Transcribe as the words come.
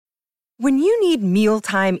When you need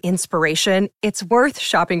mealtime inspiration, it's worth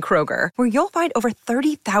shopping Kroger, where you'll find over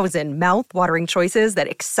 30,000 mouth-watering choices that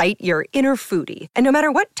excite your inner foodie. And no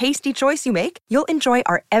matter what tasty choice you make, you'll enjoy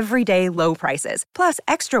our everyday low prices, plus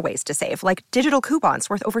extra ways to save, like digital coupons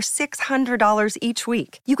worth over $600 each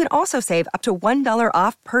week. You can also save up to $1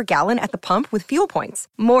 off per gallon at the pump with fuel points.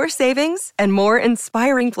 More savings and more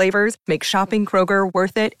inspiring flavors make shopping Kroger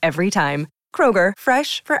worth it every time. Kroger,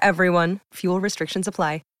 fresh for everyone. Fuel restrictions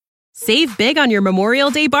apply. Save big on your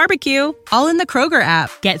Memorial Day barbecue, all in the Kroger app.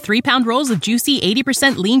 Get 3-pound rolls of juicy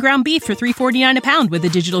 80% lean ground beef for $3.49 a pound with a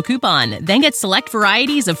digital coupon. Then get select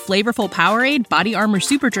varieties of flavorful Powerade, Body Armor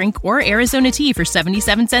Super Drink, or Arizona tea for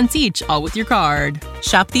 77 cents each, all with your card.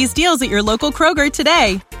 Shop these deals at your local Kroger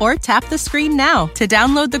today, or tap the screen now to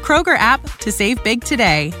download the Kroger app to save big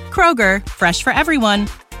today. Kroger, fresh for everyone.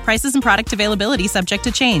 Prices and product availability subject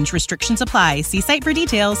to change. Restrictions apply. See site for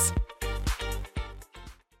details.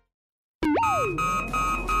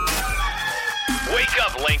 Wake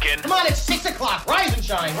up, Lincoln. Come on, it's 6 o'clock. Rise and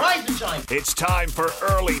shine, rise and shine. It's time for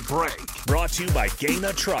Early Break. Brought to you by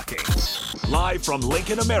Gaina Trucking. Live from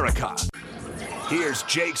Lincoln, America. Here's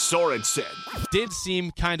Jake Sorensen. Did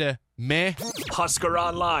seem kind of meh. Husker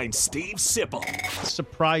Online, Steve Sipple.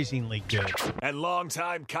 Surprisingly good. And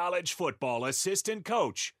longtime college football assistant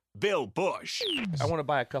coach, Bill Bush. I want to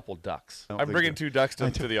buy a couple ducks. I'm bringing 2 ducks to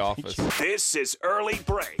the office. This is Early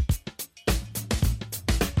Break.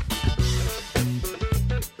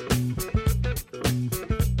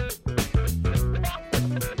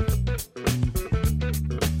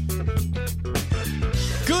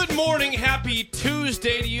 Good morning. Happy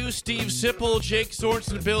Tuesday to you, Steve Sipple, Jake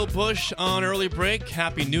Sorensen, Bill Bush on Early Break.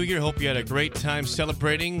 Happy New Year. Hope you had a great time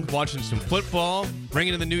celebrating, watching some football,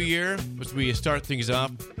 bringing in the new year as we start things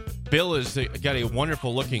off. Bill has got a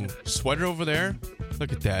wonderful looking sweater over there.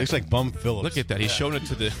 Look at that. Looks like Bum Phillips. Look at that. He's showing it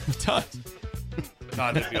to the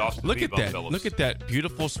God, that'd be awesome. Look at that. Look at that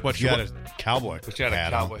beautiful sweatshirt. You had a cowboy But you had a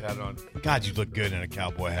hat cowboy on. hat on. God, you look good in a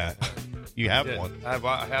cowboy hat. You have Yeah, one. I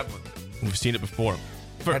have one. We've seen it before.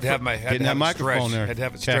 Had to have my head. Getting that microphone there. Had to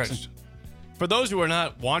have it Jackson. stretched. For those who are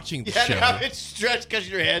not watching the You had show, to have it stretched because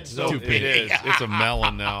your head's so So big. it is. It's a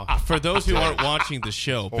melon now. for those who aren't watching the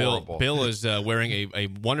show, Horrible. Bill is wearing a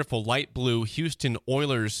wonderful light blue Houston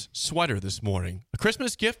Oilers sweater this morning. A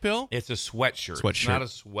Christmas gift, Bill? It's a sweatshirt. Sweatshirt. It's not a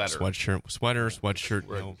sweater. Sweatshirt,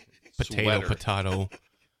 potato, Sweater. potato.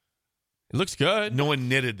 It looks good. No one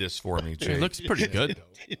knitted this for me, Jake. It looks pretty good,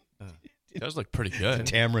 though. It does look pretty good.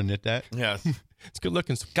 Tamara knit that. Yes. It's good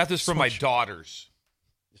looking. Got this from my daughters.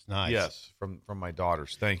 It's nice. Yes, from my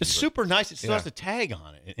daughters. Thank you. It's super nice. It still Yeah. has a tag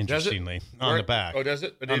on it, Does it? interestingly, on the back. Oh, does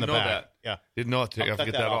it? I On didn't the know back. that. Yeah. Didn't know it. I I'll have to cut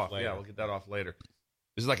get that that off off. later. Yeah, we'll get that off later.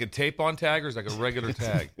 Is it like a tape-on tag or is it like a regular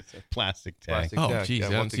tag? It's a plastic tag. Plastic Oh, tag. geez, yeah, I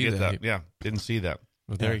we'll didn't have to see get that. Yeah, didn't see that.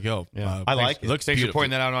 Well, there you go. Yeah. I like it. Looks Thanks for beautiful.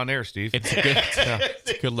 pointing that out on air, Steve. It's a good,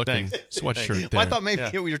 it's a good looking sweatshirt. Well, I There. thought maybe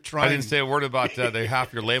Yeah. you were trying. I didn't say a word about the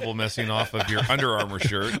half your label missing off of your Under Armour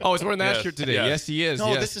shirt. Oh, he's wearing that Yes, shirt today. yes. Yes, he is. No,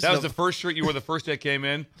 yes. this is That was the first shirt you wore the first day I came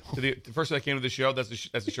in. The first day I came to the show. That's the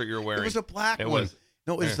shirt you were wearing. It was a black It one. was.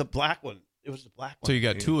 No, it was Yeah. the black one. It was the black one. So you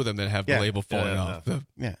got two of them that have the Yeah. label falling Yeah, off,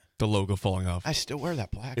 Yeah. the logo falling off. I still wear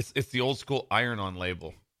that black. It's the old school iron-on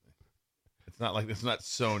label. It's not like it's not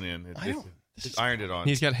sewn in. Just ironed it on.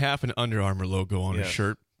 He's got half an Under Armour logo on his Yes.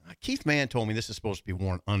 shirt. Keith Mann told me this is supposed to be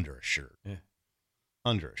worn under a shirt. Yeah.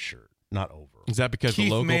 Under a shirt, not over. Is that because Keith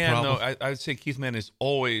the logo Mann, problem? though, I would say Keith Mann is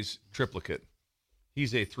always triplicate.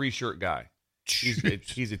 He's a 3-shirt guy. He's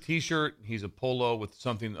a T-shirt. He's a polo with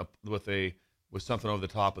something with something over the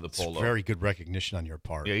top of the It's polo. very good recognition on your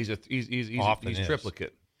part. Yeah, he's Often is.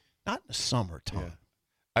 triplicate. Not in the summertime.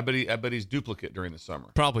 Yeah. I bet he's duplicate during the summer.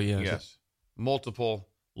 Probably is. Yes, multiple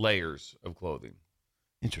layers of clothing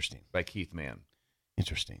Interesting. by Keith Mann.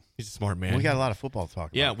 Interesting. He's a smart man. We got a lot of football to talk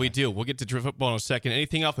about. Yeah, we do. We'll get to football in a second.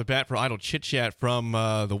 Anything off the bat for idle chit chat from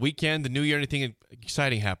the weekend, the new year? Anything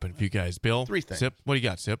exciting happened for you guys? Bill, 3 things. Sip, what do you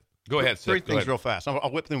got, Sip? Go ahead. Three Sip, go things ahead. real fast.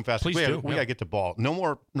 I'll whip them fast. Please we do, got yeah. to get the ball. No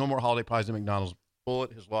more holiday pies at McDonald's.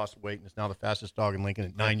 Bullet has lost weight and is now the fastest dog in Lincoln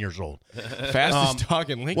at 9 years old. Fastest dog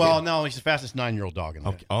in Lincoln. Well, no, he's the fastest 9-year-old dog in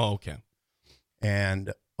Lincoln. Okay. Oh, okay.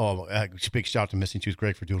 And big shout out to Missing Tooth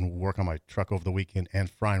Greg for doing work on my truck over the weekend and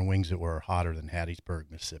frying wings that were hotter than Hattiesburg,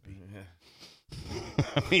 Mississippi.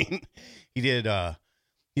 I mean, he did.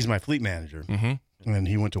 He's my fleet manager, and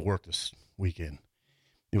he went to work this weekend.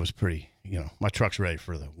 It was pretty. My truck's ready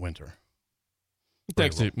for the winter.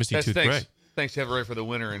 Thanks to Missy Tooth Greg. Thanks to have it ready for the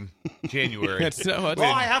winter in January. It's Well,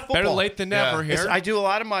 I have football. better late than never It's- here. I do a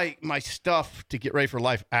lot of my stuff to get ready for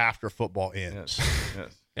life after football ends.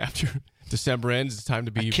 Yes. After December ends, it's time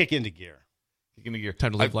to be Kick into gear. beginning of the year.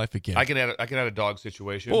 Time to live life again. I can add a dog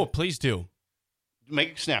situation. Oh, please do. Make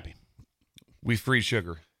it snappy. We freed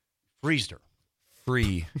Sugar. Freezed her.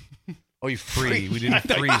 Free. Oh, you Free. We didn't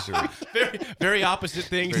freeze her. Very opposite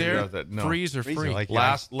things there. No. Freeze or free. Like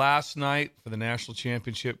Last night for the national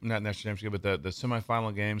championship, not national championship, but the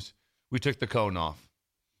semifinal games, we took the cone off.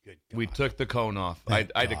 Good God. We took the cone off. I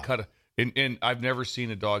had to cut it. And I've never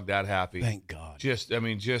seen a dog that happy. Thank God. Just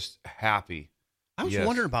happy. I was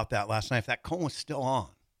wondering about that last night, if that cone was still on.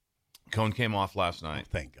 Cone came off last night.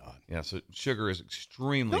 Thank God. Yeah, so Sugar is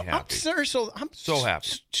extremely happy. I'm serious. I'm So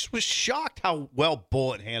happy. Just was shocked how well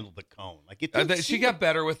Bullet handled the cone. Like it didn't She seem got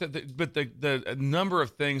better with it, but the number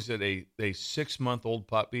of things that a 6-month-old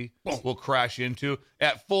puppy will crash into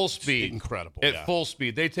at full speed, incredible. At full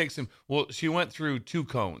speed, they take some. Well, she went through 2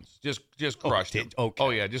 cones, just crushed them. Okay. Oh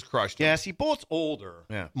yeah, just crushed them. Yeah, see, Bullet's older,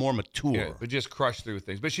 more mature. Yeah, but just crushed through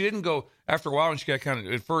things. But she didn't go after a while, and she got kind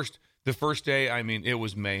of at first. The first day, I mean, it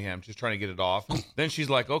was mayhem, just trying to get it off. Then she's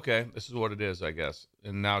like, "Okay, this is what it is, I guess."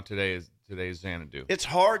 And now today's Xanadu. It's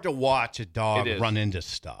hard to watch a dog It is. run into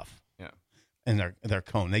stuff. Yeah, And their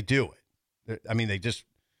cone, they do it. They just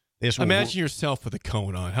Imagine yourself with a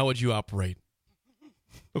cone on. How would you operate?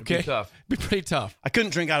 Okay, It'd be tough. Be pretty tough. I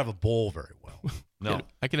couldn't drink out of a bowl very well. No.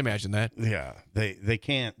 I can imagine that. Yeah, they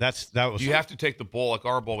can't. That was. You have to take the bowl, like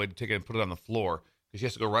our bowl, we had to take it and put it on the floor because she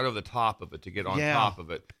has to go right over the top of it to get on top of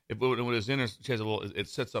it. When it was in her, she has a little. It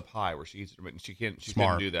sits up high where she eats it, and she can't. She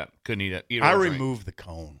couldn't do that. Couldn't eat it. I removed the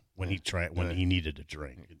cone when he needed to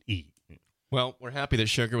drink and eat. Well, we're happy that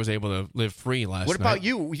Sugar was able to live free last night. What about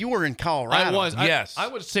you? You were in Colorado. I was. Yes. I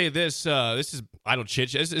would say this. This is idle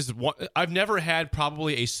chit. This is one, I've never had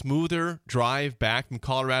probably a smoother drive back from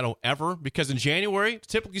Colorado ever because in January it's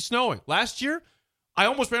typically snowing. Last year, I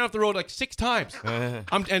almost ran off the road like 6 times.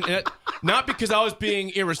 And not because I was being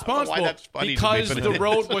irresponsible, that's funny to me, because but the it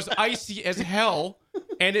road was icy as hell,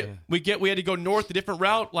 and we had to go north a different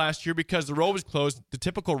route last year because the road was closed, the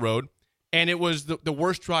typical road, and it was the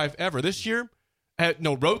worst drive ever. This year,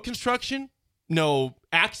 no road construction, no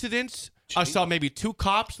accidents. I saw maybe 2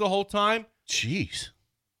 cops the whole time. Jeez.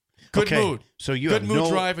 Good mood. So you good have mood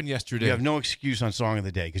no, drivon yesterday. You have no excuse on Song of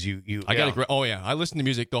the Day because you. I got a great. Oh yeah, I listened to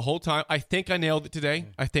music the whole time. I think I nailed it today.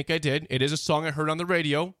 I think I did. It is a song I heard on the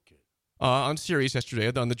radio, on Sirius yesterday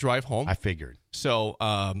on the drive home. I figured. So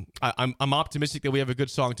I'm optimistic that we have a good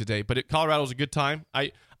song today. But Colorado's a good time. I'm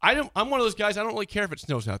one of those guys. I don't really care if it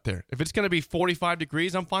snows out there. If it's going to be 45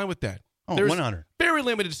 degrees, I'm fine with that. Oh, There's 100. Very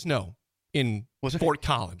limited snow in Fort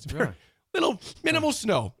Collins. Very little minimal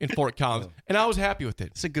snow in Fort Collins, and I was happy with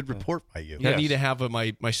it. It's a good report by you. I need to have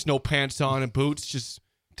my snow pants on and boots. Just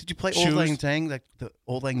did you play shoes. Old Lang Syne, the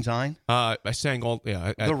Old Lang Syne? I sang all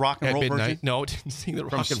the rock and at roll midnight. version? No, I didn't sing the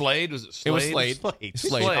rock. From and Slade? Was it Slade? It was Slade. Slade.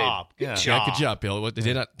 Slade. Good job. Yeah. Yeah, good job, Bill.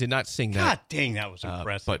 Did not sing that. God dang, that was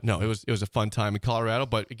impressive. But no, it was a fun time in Colorado.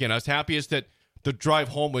 But again, I was happiest that the drive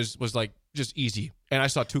home was like just easy, and I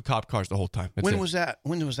saw 2 cop cars the whole time. That's when it. was that?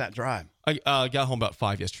 When was that drive? I got home about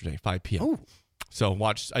 5 p.m. Oh. So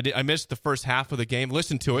I missed the first half of the game.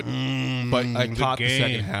 Listened to it, but I caught the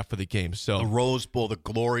second half of the game. So The Rose Bowl, the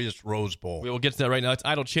glorious Rose Bowl. we will get to that right now. It's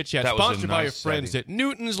Idle Chit Chat, That was a sponsored by your nice friends setting. at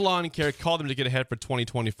Newton's Lawn Care. Call them to get ahead for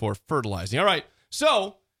 2024 fertilizing. All right,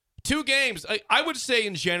 so 2 games. I would say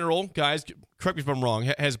in general, guys, correct me if I'm wrong,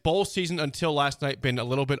 has bowl season until last night been a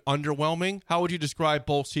little bit underwhelming? How would you describe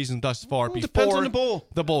bowl season thus far before depends on the bowl.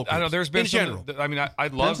 The bowl I know games? there's been in general. I mean, I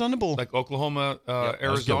love on the bowl. like Oklahoma, that was a good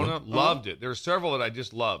Arizona. one. Loved it. There were several that I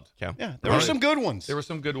just loved. Okay. Yeah, there were some good ones. There were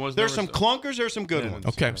some good ones. There's There some were clunkers. There's some good ones.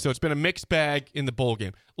 Okay, so it's been a mixed bag in the bowl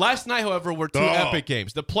game. Last night, however, were 2 Oh. epic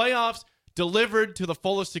games. The playoffs delivered to the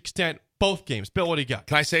fullest extent both games. Bill, what do you got?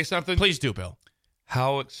 Can I say something? Please do, Bill.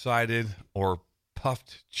 How excited or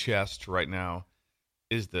puffed chest right now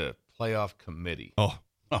is the playoff committee? Oh,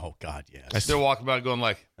 God, yes. They're walking about going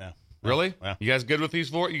like, Yeah. really? Yeah. You guys good with these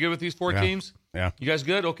 4? You good with these 4 Yeah. teams? Yeah. You guys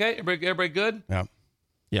good? Okay, everybody good? Yeah.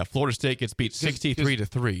 yeah. Florida State gets beat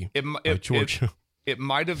 63-3 by Georgia. It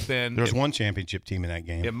might have been. There was one championship team in that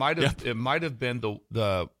game. It might have. It might have been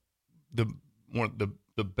the one of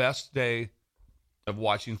the best day of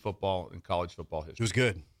watching football in college football It history. was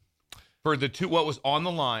good. For the 2, what was on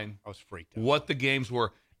the line, I was freaked out. what the games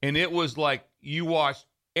were, and it was like you watched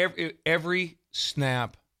every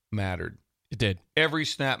snap mattered. It did. Every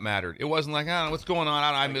snap mattered. It wasn't like, I don't know what's going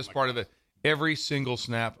on. I missed part of it. Every single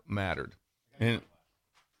snap mattered. And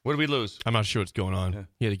what did we lose? I'm not sure what's going on.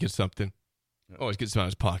 He had to get something. Always gets something out of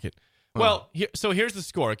his pocket. Well, so here's the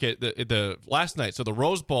score. Okay, the last night. So the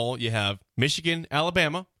Rose Bowl, you have Michigan,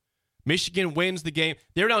 Alabama. Michigan wins the game.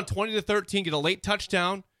 They're down 20-13, get a late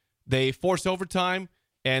touchdown. They force overtime,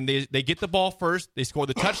 and they get the ball first. They score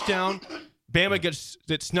the touchdown. Bama gets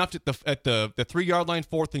snuffed at the 3-yard line,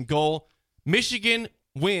 4th and goal. Michigan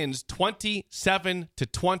wins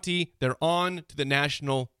 27-20. They're on to the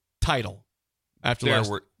national title. After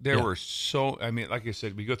there were so, I mean, like I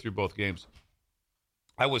said, we go through both games.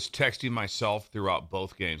 I was texting myself throughout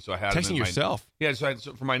both games, so I had texting yourself. Yeah, so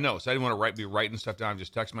for my notes, I didn't want to be writing stuff down.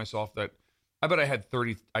 Just text myself that. I bet I had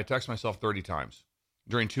 30. I texted myself 30 times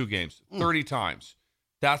during 2 games. 30 times.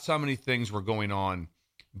 That's how many things were going on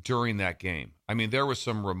during that game. I mean, there was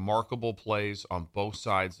some remarkable plays on both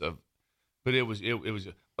sides of, but it was. Let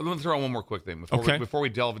me throw out one more quick thing before we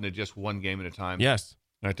delve into just one game at a time. Yes,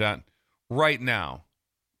 like that. Right now,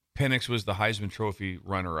 Penix was the Heisman Trophy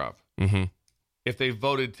runner-up. Mm-hmm. If they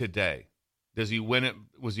voted today, does he win it?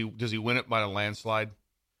 Does he win it by a landslide?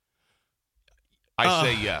 I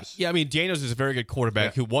say yes. Yeah, I mean Daniels is a very good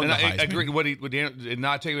quarterback who won the Heisman. I agree. What Daniel did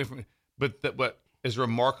not take away from, but as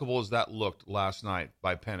remarkable as that looked last night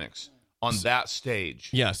by Penix on that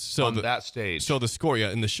stage. Yes, so that stage. So the score,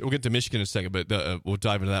 yeah, and we'll get to Michigan in a second, but we'll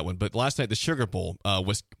dive into that one. But last night, the Sugar Bowl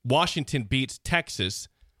was Washington beats Texas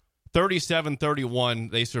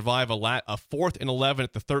 37-31. They survive a 4th and 11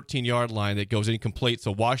 at the 13-yard line that goes incomplete.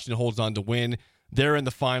 So Washington holds on to win. They're in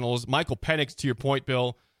the finals. Michael Penix, to your point,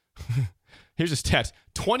 Bill. Here's his stats: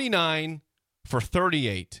 29 for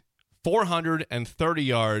 38, 430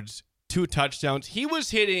 yards, 2 touchdowns. He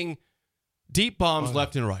was hitting deep bombs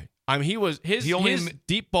left and right. I mean, his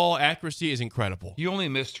deep ball accuracy is incredible. He only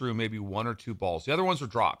missed through maybe 1 or 2 balls. The other ones were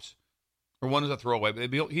drops, or one was a throwaway.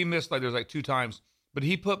 He missed there's 2 times. But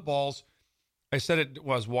he put balls. I said it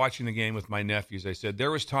while I was watching the game with my nephews. I said there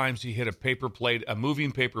was times he hit a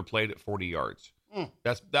moving paper plate at 40 yards.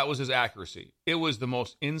 That was his accuracy. It was the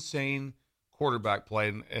most insane quarterback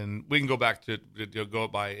play, and we can go back to go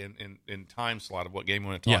by in time slot of what game we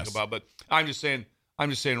want to talk about. But I'm just saying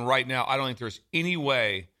right now, I don't think there's any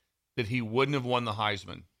way that he wouldn't have won the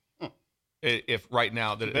Heisman if right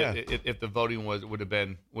now if the voting would have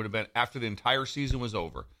been after the entire season was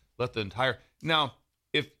over. Now.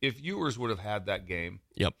 If viewers would have had that game,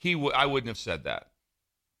 I wouldn't have said that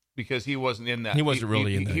because he wasn't in that. He wasn't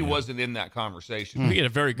really in that. He wasn't in that conversation. He had a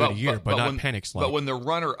very good year, but not Penix. But when the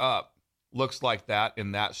runner-up looks like that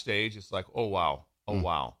in that stage, it's like, oh wow,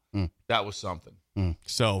 that was something.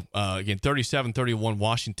 So, again, 37-31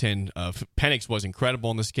 Washington. Penix was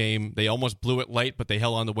incredible in this game. They almost blew it late, but they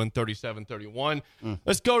held on to win 37-31.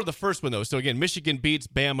 Let's go to the first one, though. So, again, Michigan beats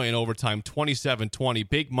Bama in overtime 27-20.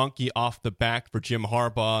 Big monkey off the back for Jim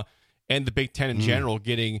Harbaugh and the Big Ten in general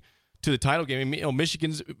getting to the title game. I mean,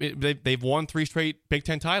 Michigan's they've won 3 straight Big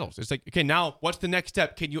Ten titles. It's like, okay, now what's the next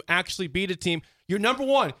step? Can you actually beat a team? You're number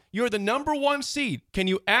 1. You're the number 1 seed. Can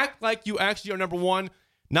you act like you actually are number 1?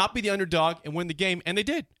 Not be the underdog and win the game, and they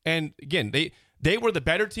did. And again, they were the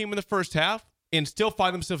better team in the first half and still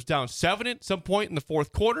find themselves down 7 at some point in the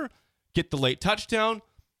fourth quarter, get the late touchdown,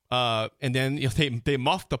 and then they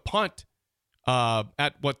muffed the punt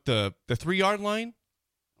at the 3-yard line.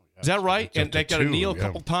 Is that right? And they got to kneel a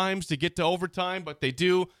couple times to get to overtime, but they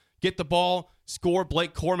do get the ball, score.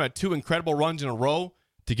 Blake Corum had 2 incredible runs in a row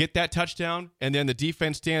to get that touchdown, and then the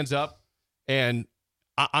defense stands up. And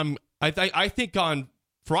I think on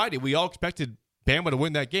Friday, we all expected Bama to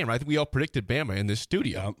win that game, right? I think we all predicted Bama in this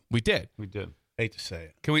studio. Yep. We did. Hate to say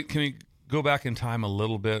it. Can we go back in time a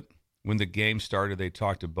little bit? When the game started, they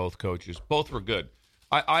talked to both coaches. Both were good.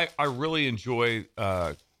 I really enjoy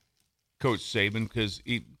Coach Saban because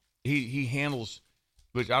he handles.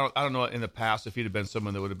 Which I don't know in the past if he'd have been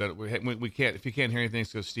someone that would have been. We can't if you can't hear anything,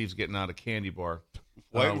 it's because Steve's getting out a candy bar.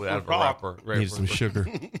 Waiting for a wrapper. Need some sugar.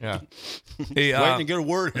 Yeah. Hey, waiting to get a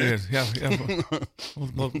word in. Yeah.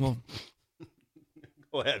 Well.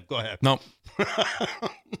 Go ahead. No.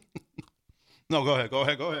 No, go ahead.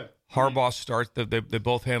 Harbaugh starts. They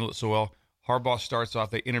both handle it so well. Harbaugh starts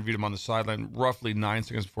off. They interviewed him on the sideline roughly 9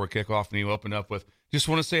 seconds before kickoff, and he opened up with, "Just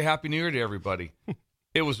want to say Happy New Year to everybody."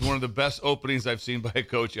 It was one of the best openings I've seen by a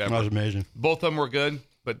coach ever. That was amazing. Both of them were good,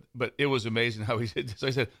 but it was amazing how he did. So I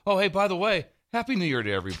said, "Oh, hey, by the way, Happy New Year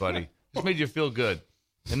to everybody." Just made you feel good.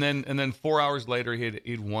 And then 4 hours later,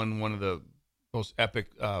 he'd won one of the most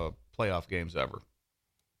epic playoff games ever.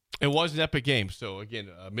 It was an epic game. So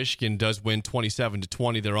again, Michigan does win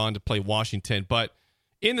 27-20. They're on to play Washington, but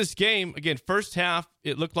in this game, again, first half,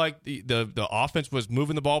 it looked like the offense was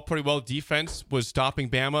moving the ball pretty well. Defense was stopping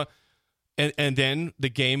Bama. And then the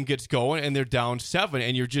game gets going, and they're down 7.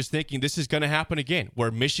 And you're just thinking this is going to happen again, where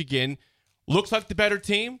Michigan looks like the better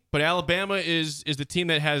team, but Alabama is the team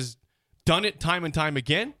that has done it time and time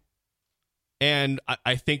again. And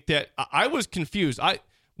I think that I was confused.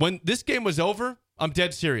 When this game was over, I'm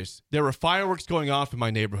dead serious. There were fireworks going off in my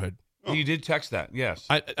neighborhood. You did text that, yes.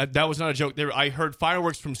 I that was not a joke. I heard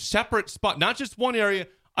fireworks from separate spots, not just one area.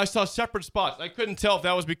 I saw separate spots. I couldn't tell if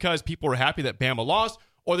that was because people were happy that Bama lost,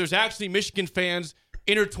 or there's actually Michigan fans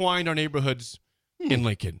intertwined our neighborhoods in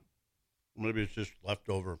Lincoln. Maybe it's just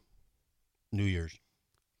leftover New Year's.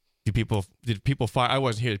 Did people fire? I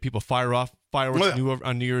wasn't here. Did people fire off fireworks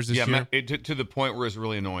on New Year's this year? To the point where it's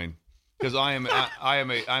really annoying. Because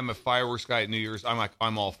I'm a fireworks guy at New Year's.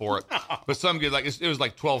 I'm all for it. But some get it was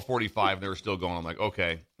like 12:45 and they were still going. I'm like,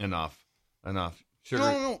 okay, enough. Sugar.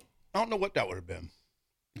 No. I don't know what that would have been.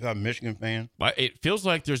 You got a Michigan fan? It feels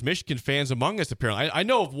like there's Michigan fans among us, apparently. I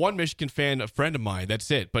know of one Michigan fan, a friend of mine.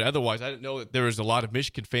 That's it. But otherwise, I didn't know that there was a lot of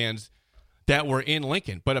Michigan fans that were in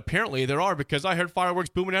Lincoln. But apparently there are, because I heard fireworks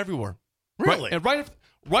booming everywhere. Really? Right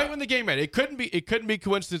when the game ended. It couldn't be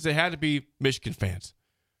coincidence. It had to be Michigan fans.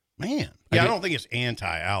 Man. Yeah, I don't think it's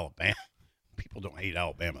anti-Alabama. People don't hate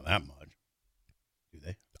Alabama that much. Do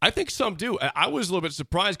they? I think some do. I was a little bit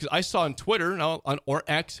surprised because I saw on Twitter or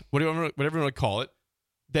X, whatever you want to call it,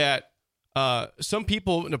 that some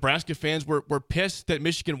people, Nebraska fans, were pissed that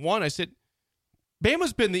Michigan won. I said,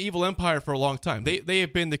 Bama's been the evil empire for a long time. They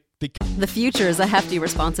have been the The future is a hefty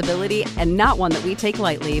responsibility and not one that we take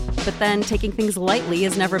lightly. But then taking things lightly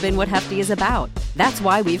has never been what Hefty is about. That's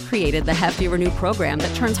why we've created the Hefty Renew program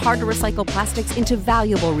that turns hard-to-recycle plastics into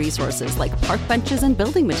valuable resources like park benches and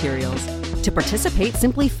building materials. To participate,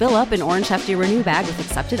 simply fill up an orange Hefty Renew bag with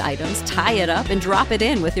accepted items, tie it up, and drop it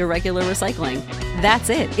in with your regular recycling.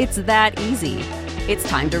 That's it. It's that easy. It's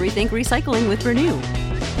time to rethink recycling with Renew.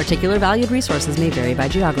 Particular valued resources may vary by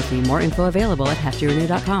geography. More info available at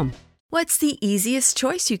heftyrenew.com. What's the easiest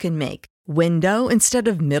choice you can make? Window instead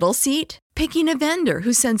of middle seat? Picking a vendor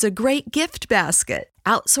who sends a great gift basket?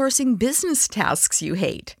 Outsourcing business tasks you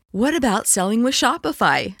hate? What about selling with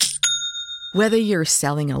Shopify? Whether you're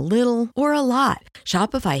selling a little or a lot,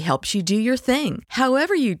 Shopify helps you do your thing,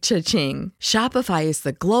 however you cha-ching. Shopify is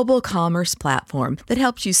the global commerce platform that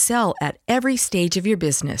helps you sell at every stage of your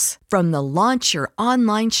business. From the launch your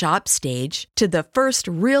online shop stage to the first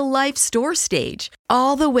real-life store stage,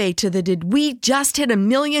 all the way to the did we just hit 1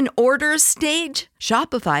 million orders stage.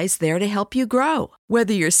 Shopify's there to help you grow.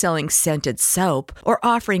 Whether you're selling scented soap or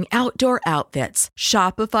offering outdoor outfits,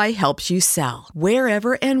 Shopify helps you sell.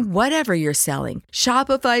 Wherever and whatever you're selling,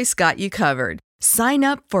 Shopify's got you covered. Sign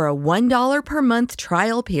up for a $1 per month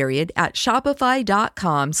trial period at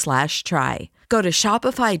shopify.com/try. Go to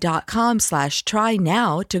shopify.com/try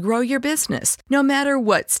now to grow your business, no matter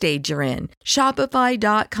what stage you're in.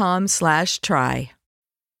 Shopify.com/try.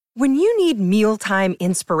 When you need mealtime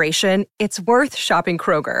inspiration, it's worth shopping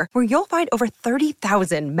Kroger, where you'll find over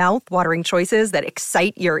 30,000 mouth-watering choices that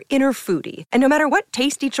excite your inner foodie. And no matter what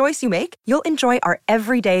tasty choice you make, you'll enjoy our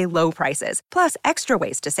everyday low prices, plus extra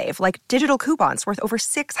ways to save, like digital coupons worth over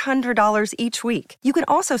 $600 each week. You can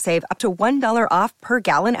also save up to $1 off per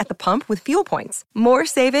gallon at the pump with fuel points. More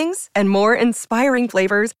savings and more inspiring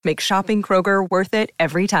flavors make shopping Kroger worth it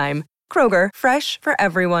every time. Kroger, fresh for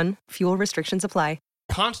everyone. Fuel restrictions apply.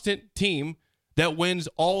 constant team that wins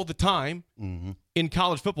all the time in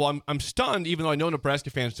college football. I'm stunned, even though I know Nebraska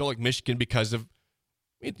fans don't like Michigan because of,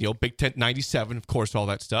 Big Ten 97, of course, all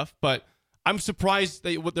that stuff. But I'm surprised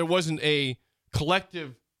that there wasn't a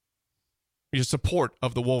collective support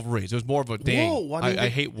of the Wolverines. It was more of a dang. I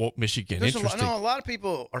hate Michigan. Interesting. A lot of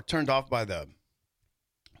people are turned off by the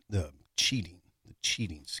cheating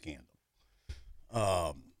scandal.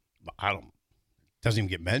 Doesn't even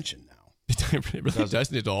get mentioned now. It really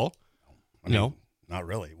doesn't at all. No, not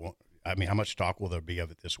really. Well, how much talk will there be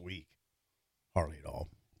of it this week? Hardly at all.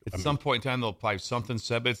 At some point in time, they'll probably something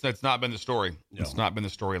said, but it's not been the story. No. It's not been the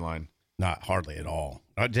storyline. Not hardly at all.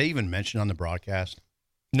 Did they even mention on the broadcast?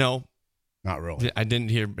 No, not really. I didn't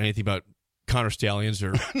hear anything about Connor Stallions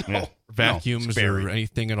or vacuums or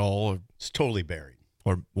anything at all. It's totally buried.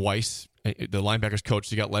 Or Weiss, the linebackers coach,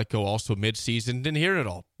 who got let go also mid-season. Didn't hear it at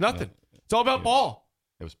all. Nothing. It's all about ball.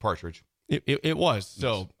 It was Partridge. It was.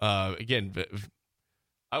 So, again,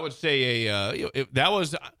 I would say that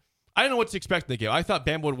was – I don't know what to expect in the game. I thought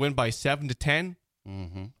Bama would win by 7-10.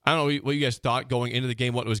 Mm-hmm. I don't know what you guys thought going into the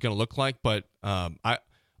game, what it was going to look like. But I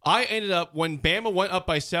ended up – when Bama went up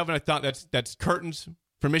by 7, I thought that's curtains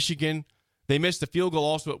for Michigan. They missed a field goal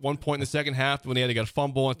also at one point in the second half when they had to get a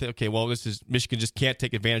fumble. And think, okay, well, this is – Michigan just can't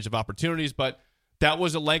take advantage of opportunities. But – that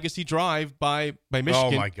was a legacy drive by Michigan.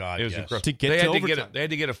 Oh, my God. It was incredible. To get to overtime. They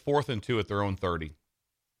had to get a 4th and 2 at their own 30.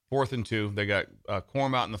 4th and 2. They got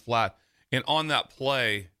Corm out in the flat. And on that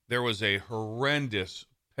play, there was a horrendous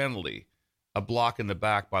penalty, a block in the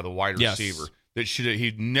back by the wide receiver that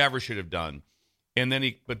he never should have done. And then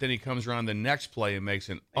he comes around the next play and makes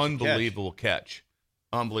an unbelievable catch.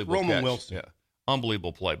 Unbelievable Roman catch. Wilson. Yeah.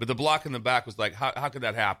 Unbelievable play. But the block in the back was like, how could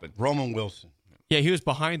that happen? Roman Wilson. Yeah, he was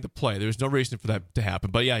behind the play. There was no reason for that to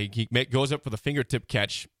happen. But yeah, he goes up for the fingertip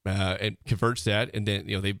catch and converts that, and then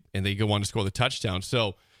they go on to score the touchdown.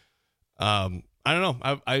 So I don't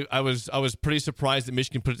know. I was pretty surprised that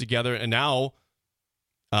Michigan put it together. And now,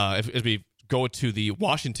 as we go to the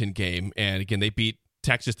Washington game, and again they beat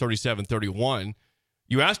Texas 37-31.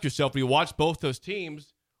 You ask yourself, when you watch both those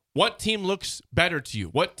teams, what team looks better to you?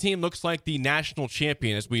 What team looks like the national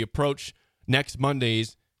champion as we approach next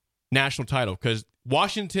Monday's national title? Because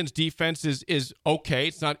Washington's defense is okay.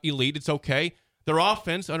 It's not elite. It's okay. Their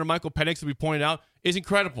offense under Michael Penix, as we pointed out, is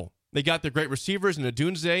incredible. They got their great receivers in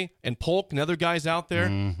Odunze and Polk and other guys out there.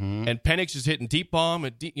 Mm-hmm. And Penix is hitting deep bomb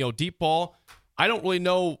and deep ball. I don't really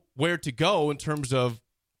know where to go in terms of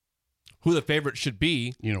who the favorite should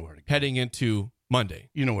be. You know where to go. Heading into Monday.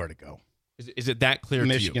 You know where to go. Is it that clear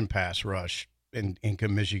Michigan to you? pass rush and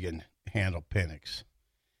can Michigan handle Penix?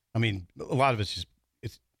 I mean, a lot of it's just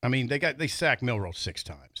they sacked Milroe 6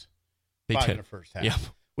 times. They 5 did in the first half. Yeah.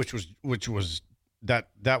 Which was that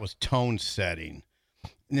was tone setting.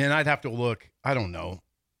 And then I'd have to look, I don't know,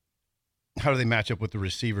 how do they match up with the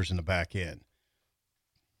receivers in the back end?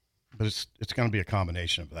 But it's going to be a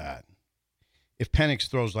combination of that. If Penix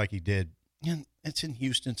throws like he did, it's in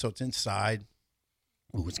Houston, so it's inside.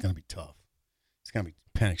 Ooh, it's going to be tough.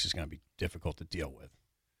 Penix is going to be difficult to deal with.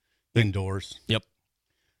 Indoors. Yep.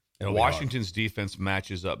 Washington's defense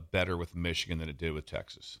matches up better with Michigan than it did with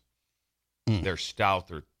Texas. They're stout.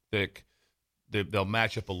 They're thick. They'll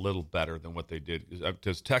match up a little better than what they did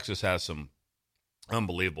because Texas has some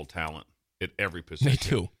unbelievable talent at every position. They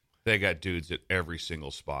do. They got dudes at every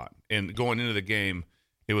single spot. And going into the game,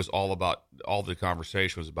 it was all the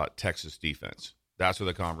conversation was about Texas defense. That's where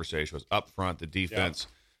the conversation was. Up front, the defense.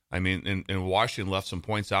 Yeah. I mean, and Washington left some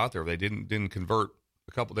points out there. They didn't convert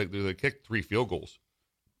a couple. They kicked 3 field goals.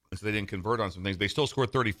 So they didn't convert on some things. They still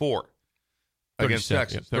scored 34 against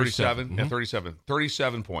Texas. Yeah, 37. Mm-hmm. Yeah, 37.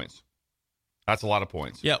 37 points. That's a lot of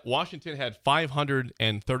points. Yeah, Washington had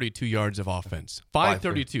 532 yards of offense.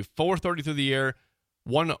 532. 430 through the air,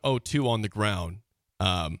 102 on the ground.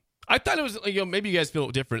 I thought it was, maybe you guys feel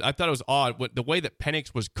different. I thought it was odd the way that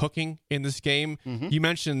Penix was cooking in this game. Mm-hmm. You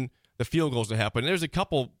mentioned the field goals that happened. There's a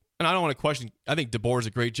couple, and I don't want to question. I think DeBoer is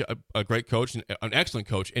a great coach, and an excellent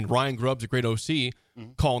coach, and Ryan Grubb's a great OC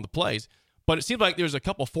calling the plays. But it seemed like there was a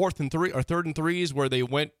couple 4th and 3 or 3rd and 3s where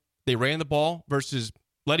they ran the ball versus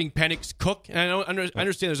letting Penix cook. And I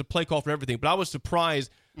understand there's a play call for everything, but I was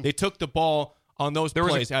surprised they took the ball on those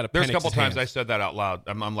plays out of Penix's There's a couple times hands. I said that out loud.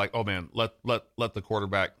 I'm like, oh man, let the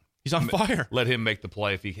quarterback. He's on fire. Let him make the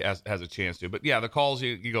play if he has a chance to. But yeah, the calls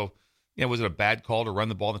you go. Yeah, was it a bad call to run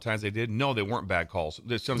the ball the times they did? No, they weren't bad calls.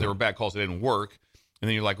 They were bad calls that didn't work. And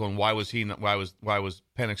then you're like, going, why was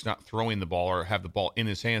Penix not throwing the ball or have the ball in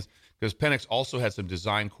his hands? Because Penix also had some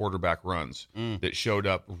design quarterback runs that showed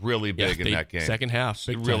up really big in that game. Second half,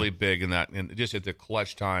 really big in that, and just at the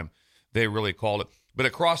clutch time, they really called it. But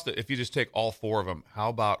across if you just take all 4 of them, how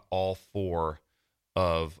about all four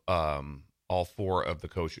of the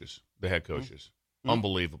coaches, the head coaches?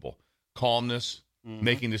 Unbelievable calmness,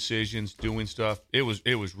 making decisions, doing stuff. It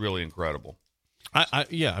was really incredible.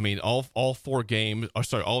 I mean, all 4 games. Or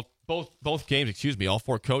sorry, both games. Excuse me. All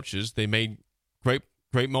 4 coaches. They made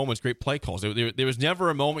great moments, great play calls. There was never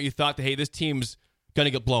a moment you thought that, hey, this team's going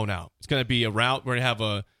to get blown out. It's going to be a rout. We're going to have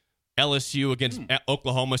a LSU against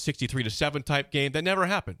Oklahoma 63-7 type game. That never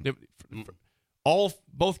happened.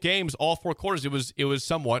 Both games, all 4 quarters, it was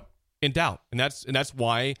somewhat in doubt, and that's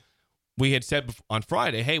why we had said on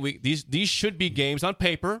Friday, hey, these should be games on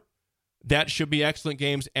paper that should be excellent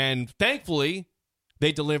games, and thankfully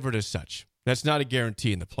they delivered as such. That's not a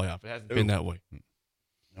guarantee in the playoff. It hasn't been that way.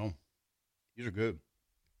 No, these are good.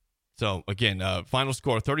 So, again, final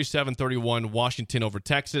score, 37-31, Washington over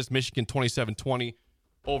Texas. Michigan, 27-20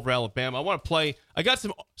 over Alabama. I want to play. I got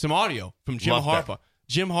some audio from Jim Harbaugh. That.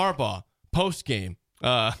 Jim Harbaugh, post-game. He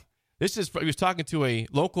was talking to a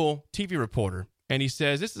local TV reporter, and he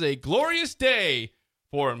says, this is a glorious day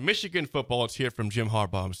for Michigan football. Let's hear from Jim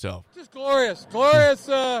Harbaugh himself. Just glorious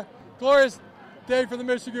day for the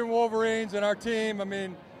Michigan Wolverines and our team. I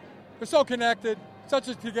mean, we're so connected, such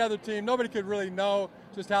a together team. Nobody could really know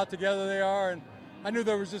just how together they are, and I knew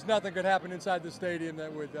there was just nothing could happen inside the stadium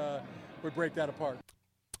that would break that apart.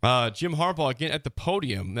 Jim Harbaugh again at the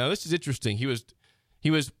podium. Now this is interesting. He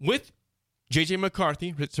was with J.J.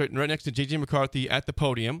 McCarthy, right next to J.J. McCarthy at the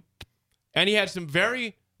podium, and he had some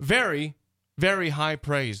very, very, very high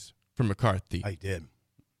praise from McCarthy. I did.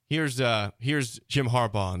 Here's Jim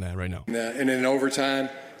Harbaugh on that right now. And in overtime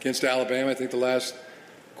against Alabama, I think the last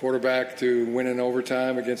quarterback to win in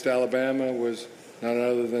overtime against Alabama was none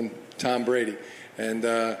other than Tom Brady. And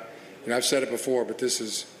I've said it before, but this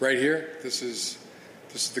is right here. This is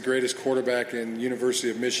the greatest quarterback in University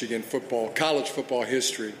of Michigan college football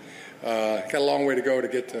history. Got a long way to go to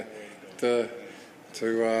get to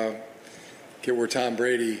get where Tom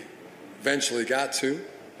Brady eventually got to,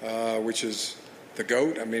 which is the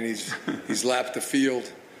GOAT. I mean, he's lapped the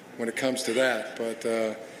field when it comes to that. But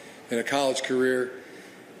in a college career,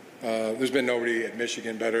 there's been nobody at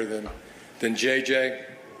Michigan better than JJ.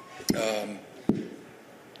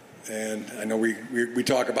 And I know we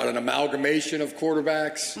talk about an amalgamation of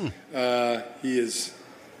quarterbacks. He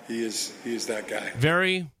is that guy.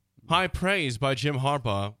 Very high praise by Jim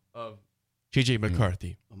Harbaugh of J.J.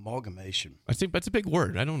 McCarthy. Amalgamation. I think that's a big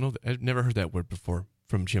word. I don't know. I've never heard that word before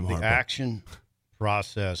from Jim Harbaugh. The action,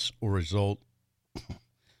 process, or result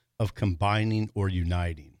of combining or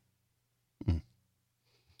uniting. I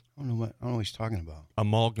don't know what he's talking about.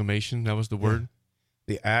 Amalgamation, that was the word?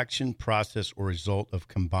 The action, process, or result of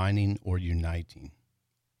combining or uniting.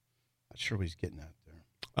 Not sure what he's getting at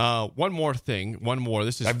there. One more thing.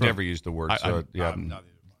 This is I've never used the word, so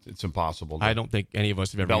it's impossible. I don't think any of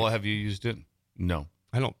us have ever. Bella, have you used it? No.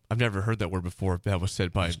 I've never heard that word before. That was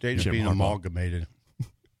said by the state Jim of being Harbaugh. amalgamated.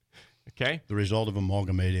 Okay. The result of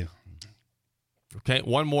amalgamating. Okay.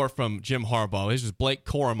 One more from Jim Harbaugh. This is Blake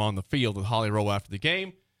Corum on the field with Holly Rowe after the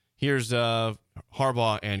game. Here's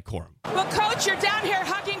Harbaugh and Corum. Well, Coach, you're down here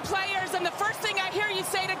hugging players, and the first thing I hear you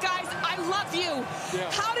say to guys, I love you.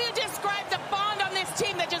 Yeah. How do you describe the bond on this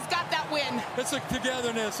team that just got that win? It's a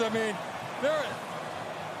togetherness. I mean,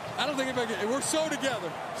 I don't think we're so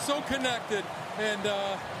together, so connected, and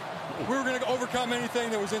we were going to overcome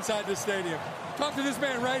anything that was inside this stadium. Talk to this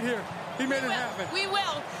man right here. He made it happen. We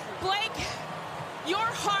will. Blake, your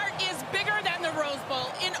heart is bigger than the Rose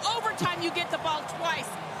Bowl. In overtime, you get the ball twice.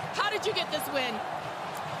 How did you get this win?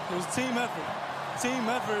 It was team effort. Team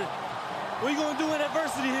effort. What are you going to do when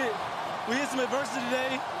adversity hit? We hit some adversity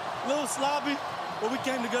today, a little sloppy, but we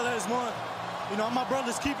came together as one. You know, I'm my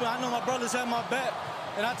brother's keeper. I know my brothers have my back.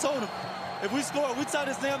 And I told them, if we score, we tie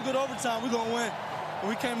this thing up good overtime, we're going to win. And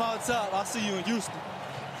we came out top. I'll see you in Houston.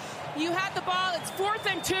 You had the ball. It's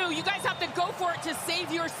 4th and 2. You guys have to go for it to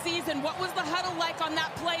save your season. What was the huddle like on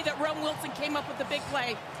that play that Rome Wilson came up with the big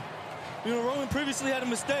play? You know, Roman previously had a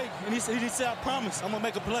mistake, and he said, I promise, I'm going to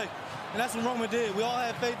make a play. And that's what Roman did. We all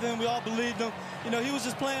had faith in him. We all believed him. You know, he was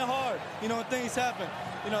just playing hard, you know, and things happen.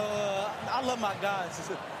 You know, I love my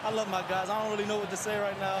guys. I love my guys. I don't really know what to say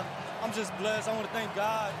right now. I'm just blessed. I want to thank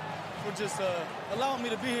God for just allowing me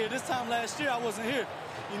to be here. This time last year, I wasn't here,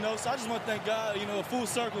 you know, so I just want to thank God, you know, full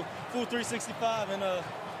circle, full 365, and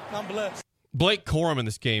I'm blessed. Blake Corum in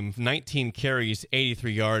this game, 19 carries,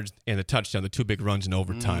 83 yards, and a touchdown, the 2 big runs in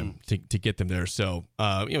overtime to get them there. So,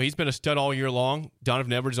 you know, he's been a stud all year long.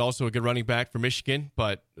 Donovan Edwards also a good running back for Michigan,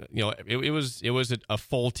 but, you know, it was a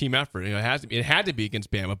full team effort. You know, it had to be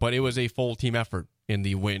against Bama, but it was a full team effort in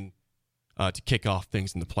the win to kick off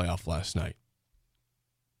things in the playoff last night.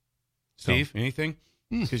 Steve, anything?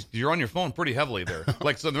 Because you're on your phone pretty heavily there.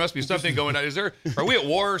 Like, so there must be something going on. Are we at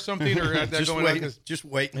war or something? Or that just going waiting. on? Just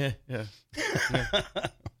waiting. Yeah.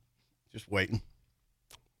 Just waiting.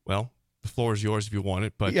 Well, the floor is yours if you want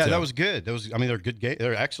it. But yeah, that was good. They're good games.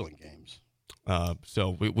 They're excellent games.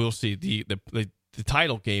 So we'll see the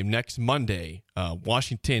title game next Monday,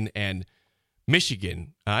 Washington and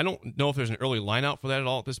Michigan. I don't know if there's an early line out for that at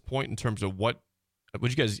all at this point in terms of what would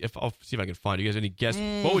you guys, I'll see if I can find it. You guys any guess?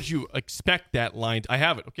 What would you expect that line? I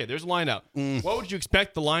have it. Okay, there's a line out. What would you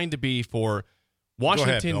expect the line to be for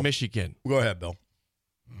Washington, Michigan? Go ahead, Bill.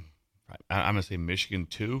 I'm going to say Michigan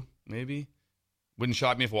 2, maybe. Wouldn't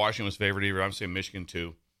shock me if Washington was favored either. I'm saying Michigan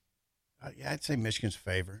 2. Yeah, I'd say Michigan's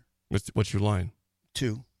favorite. What's your line?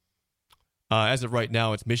 2. As of right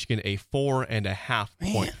now, it's Michigan a 4.5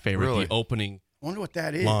 point favorite. Really? The opening I wonder what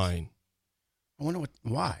that is. line. I wonder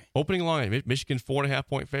why. Opening line, Michigan 4.5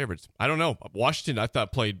 point favorites. I don't know. Washington, I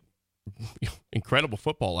thought, played incredible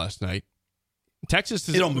football last night. Texas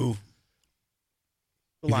is. It'll move.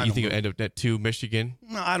 You think it'll end up at 2 Michigan?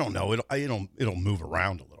 No, I don't know. It'll move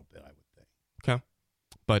around a little bit, I would think. Okay.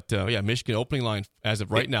 But, yeah, Michigan opening line, as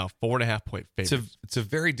of right now, 4.5 point favorites. It's a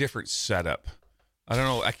very different setup. I don't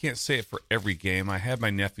know. I can't say it for every game. I had my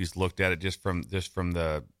nephews looked at it just from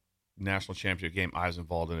the national championship game I was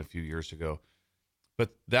involved in a few years ago.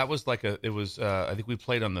 But that was I think we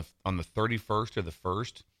played on the 31st or the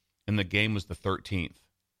 1st, and the game was the 13th.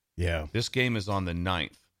 Yeah. This game is on the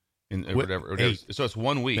 9th. Whatever. So it's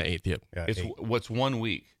 1 week. The 8th, yep. Yeah, It's 8. what's 1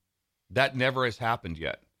 week. That never has happened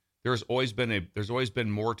yet. There's always been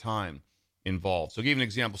more time involved. So I'll give you an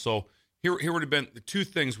example. So here would have been the two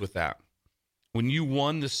things with that. When you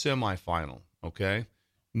won the semifinal, okay,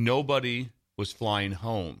 nobody was flying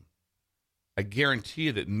home. I guarantee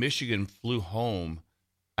you that Michigan flew home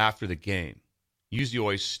after the game. Usually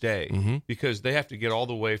always stay because they have to get all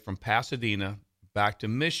the way from Pasadena back to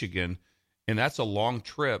Michigan, and that's a long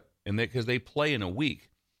trip, and because they play in a week.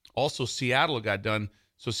 Also, Seattle got done.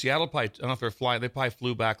 So Seattle probably, I don't know if they're flying, they probably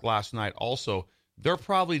flew back last night. Also, they're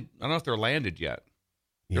probably, I don't know if they're landed yet.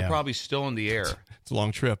 They're probably still in the air. It's a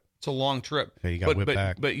long trip. It's a long trip. Okay, you got whipped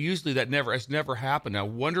back. But usually it's never happened. I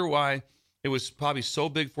wonder why it was probably so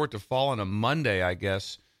big for it to fall on a Monday, I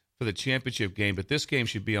guess, for the championship game. But this game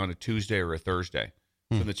should be on a Tuesday or a Thursday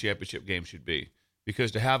when the championship game should be.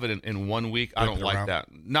 Because to have it in 1 week, I don't like that.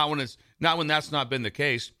 Not when that's not been the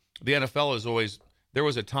case. The NFL is always, there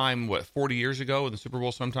was a time, 40 years ago, when the Super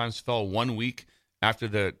Bowl sometimes fell 1 week after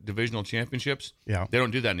the divisional championships. Yeah. They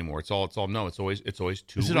don't do that anymore. It's always 2 weeks.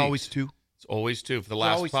 Is it always 2? It's always 2 for the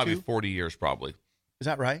last probably 40 years, probably. Is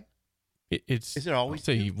that right? Is it always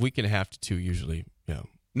a week and a half to 2 usually? Yeah.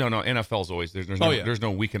 No. NFL's always there's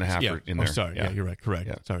no week and a half in there. Sorry. Yeah, you're right. Correct.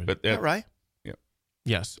 Yeah. Sorry. But is that right? Yeah.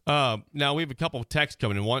 Yes. Now we have a couple of texts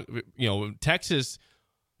coming in. One, Texas,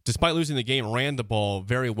 despite losing the game, ran the ball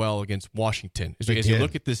very well against Washington. As you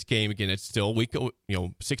look at this game again, it's still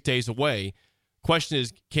 6 days away. Question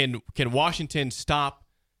is, can Washington stop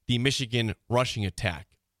the Michigan rushing attack?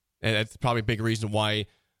 And that's probably a big reason why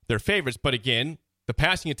they're favorites. But again, the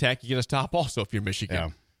passing attack you're going to stop also if you're Michigan. Yeah,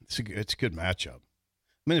 it's a good matchup.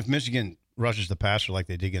 I mean, if Michigan rushes the passer like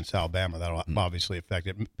they did against Alabama, that'll obviously affect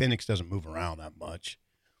it. Penix doesn't move around that much.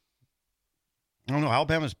 I don't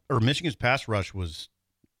know. Michigan's pass rush was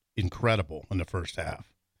incredible in the first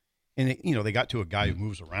half, and they got to a guy who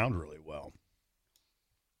moves around really well.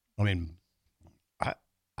 I mean,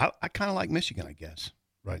 I kind of like Michigan, I guess,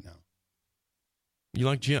 right now. You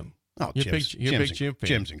like Jim? Oh, you're a big Jim fan.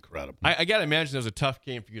 Jim's incredible. I got to imagine it was a tough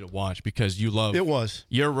game for you to watch because you love. It was.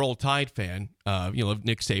 You're a Roll Tide fan. You love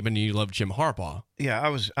Nick Saban and you love Jim Harbaugh. Yeah, I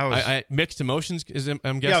was. Mixed emotions.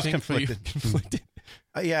 I'm guessing. Yeah, I was conflicted. Conflicted.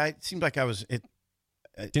 Yeah, it seemed like I was. Do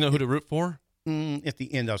you know who to root for? At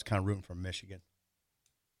the end, I was kind of rooting for Michigan.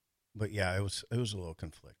 But yeah, it was a little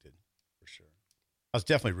conflicted for sure. I was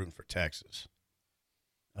definitely rooting for Texas.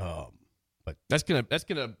 But that's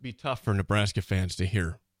gonna be tough for Nebraska fans to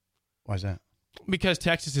hear. Why is that? Because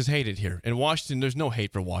Texas is hated here. In Washington, there's no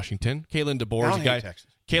hate for Washington. Kalen DeBoer is a guy. Texas.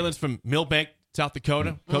 Kalen's from Millbank, South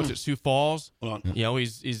Dakota, coach at Sioux Falls.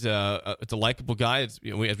 He's it's a likable guy. As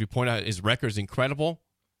we point out, his record is incredible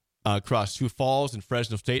across Sioux Falls and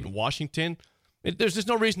Fresno State and Washington. There's just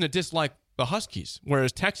no reason to dislike the Huskies.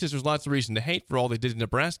 Whereas Texas, there's lots of reason to hate for all they did in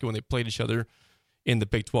Nebraska when they played each other in the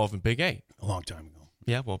Big 12 and Big 8. A long time ago.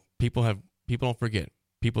 Yeah, well, people don't forget.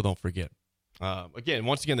 People don't forget.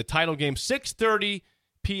 Once again, the title game, 6:30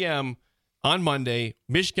 p.m. on Monday.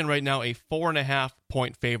 Michigan right now a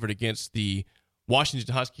 4.5-point favorite against the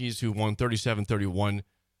Washington Huskies, who won 37-31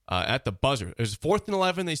 at the buzzer. It was 4th and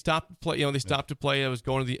 11. They stopped to play. They stopped to play. It was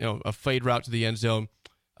going to a fade route to the end zone.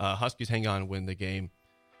 Huskies hang on, win the game,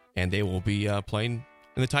 and they will be playing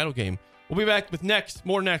in the title game. We'll be back with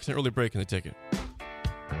more next, an early break in the ticket.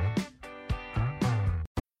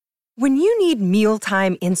 When you need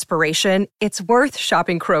mealtime inspiration, it's worth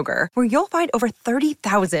shopping Kroger, where you'll find over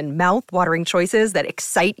 30,000 mouth-watering choices that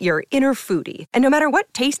excite your inner foodie. And no matter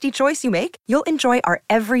what tasty choice you make, you'll enjoy our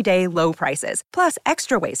everyday low prices, plus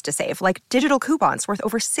extra ways to save, like digital coupons worth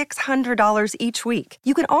over $600 each week.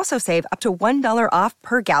 You can also save up to $1 off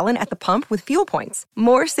per gallon at the pump with fuel points.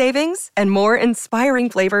 More savings and more inspiring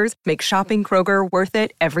flavors make shopping Kroger worth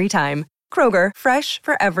it every time. Kroger, fresh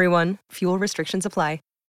for everyone. Fuel restrictions apply.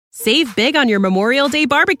 Save big on your Memorial Day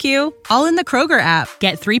barbecue, all in the Kroger app.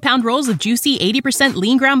 Get 3-pound rolls of juicy 80%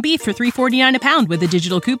 lean ground beef for $3.49 a pound with a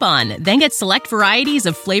digital coupon. Then get select varieties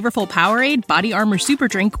of flavorful Powerade, Body Armor Super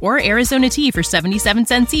Drink, or Arizona tea for 77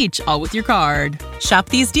 cents each, all with your card. Shop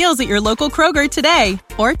these deals at your local Kroger today,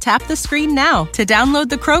 or tap the screen now to download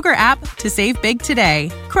the Kroger app to save big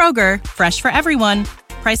today. Kroger, fresh for everyone.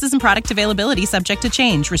 Prices and product availability subject to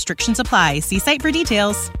change. Restrictions apply. See site for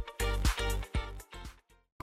details.